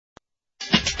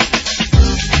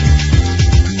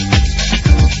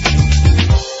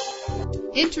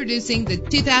Introducing the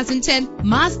 2010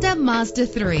 Mazda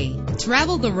MAZDA3.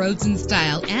 Travel the roads in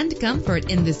style and comfort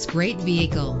in this great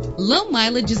vehicle. Low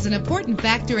mileage is an important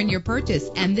factor in your purchase,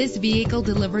 and this vehicle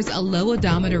delivers a low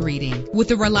odometer reading.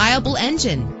 With a reliable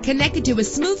engine connected to a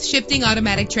smooth shifting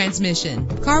automatic transmission,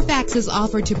 Carfax is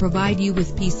offered to provide you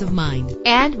with peace of mind.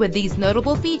 And with these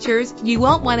notable features, you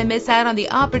won't want to miss out on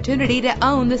the opportunity to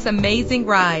own this amazing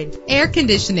ride. Air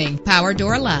conditioning, power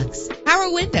door locks,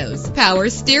 power windows, power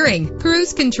steering,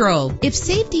 cruise control. If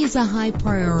safety is a high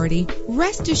priority,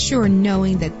 rest assured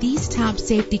knowing that these top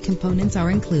safety components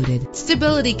are included.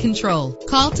 Stability control.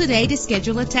 Call today to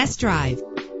schedule a test drive.